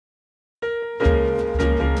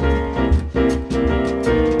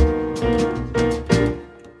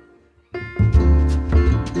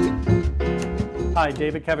Hi,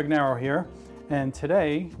 David Cavagnaro here, and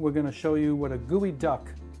today we're going to show you what a Geoduck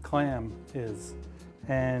clam is.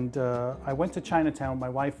 And I went to Chinatown with my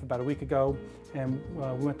wife about a week ago, and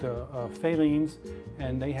we went to Faylene's,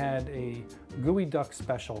 and they had a Geoduck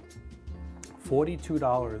special,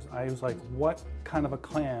 $42. I was like, what kind of a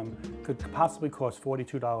clam could possibly cost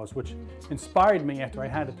 $42? Which inspired me after I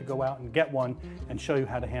had it to go out and get one and show you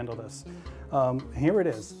how to handle this. Here it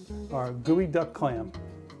is, our Geoduck clam.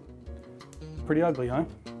 Pretty ugly, huh?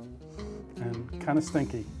 And kind of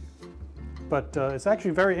stinky. But it's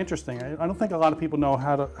actually very interesting. I don't think a lot of people know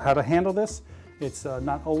how to handle this. It's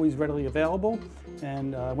not always readily available.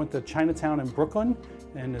 And I went to Chinatown in Brooklyn,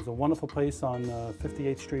 and there's a wonderful place on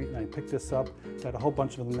 58th Street, and I picked this up. Got a whole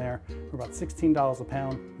bunch of them there for about $16 a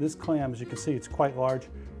pound. This clam, as you can see, it's quite large,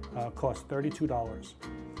 costs $32.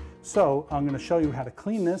 So I'm going to show you how to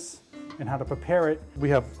clean this and how to prepare it. We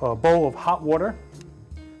have a bowl of hot water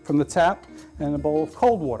from the tap and a bowl of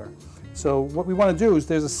cold water. So what we want to do is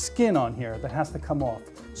there's a skin on here that has to come off.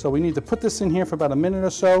 So we need to put this in here for about a minute or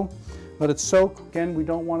so, let it soak. Again, we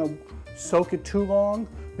don't want to soak it too long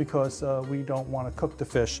because we don't want to cook the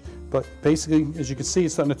fish. But basically, as you can see,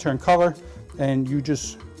 it's starting to turn color, and you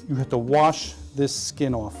have to wash this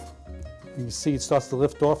skin off. You can see it starts to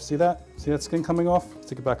lift off. See that? See that skin coming off?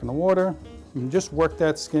 Stick it back in the water. You can just work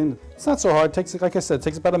that skin. It's not so hard. It takes, like I said, it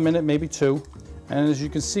takes about a minute, maybe two. And as you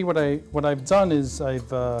can see, what I've done is I've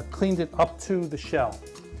cleaned it up to the shell.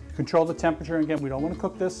 Control the temperature. Again, we don't want to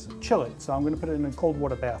cook this, chill it. So I'm going to put it in a cold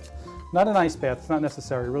water bath. Not an ice bath, it's not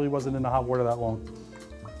necessary. It really wasn't in the hot water that long.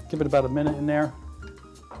 Give it about a minute in there.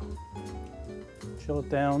 Chill it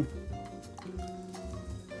down.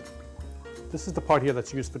 This is the part here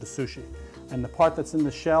that's used for the sushi. And the part that's in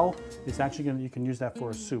the shell is actually you can use that for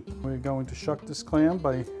a soup. We're going to shuck this clam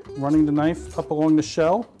by running the knife up along the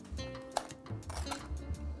shell.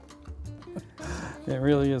 It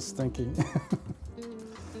really is stinky.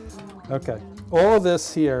 Okay, all of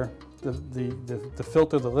this here, the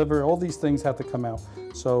filter, the liver, all these things have to come out.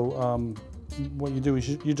 So what you do is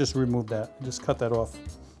you just remove that, just cut that off.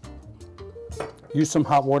 Use some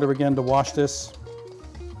hot water again to wash this.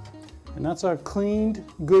 And that's our cleaned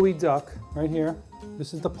Geoduck right here.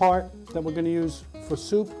 This is the part that we're going to use for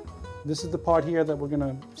soup. This is the part here that we're going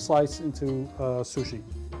to slice into sushi.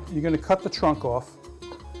 You're going to cut the trunk off,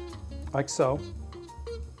 like so.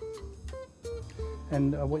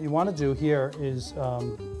 And what you want to do here is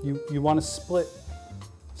you want to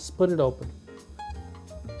split it open.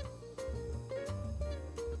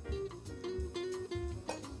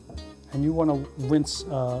 And you want to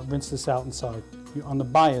rinse this out inside. On the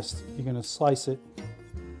bias, you're going to slice it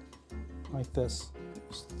like this,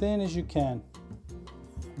 as thin as you can,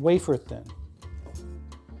 wafer thin.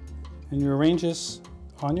 And you arrange this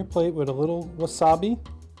on your plate with a little wasabi.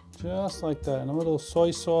 Just like that, and a little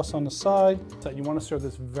soy sauce on the side. You want to serve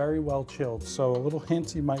this very well chilled. So a little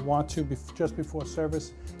hint you might want to, just before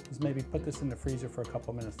service, is maybe put this in the freezer for a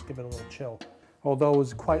couple minutes to give it a little chill. Although it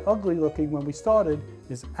was quite ugly looking when we started,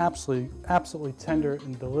 is absolutely tender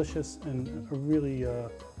and delicious, and a really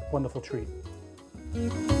wonderful treat.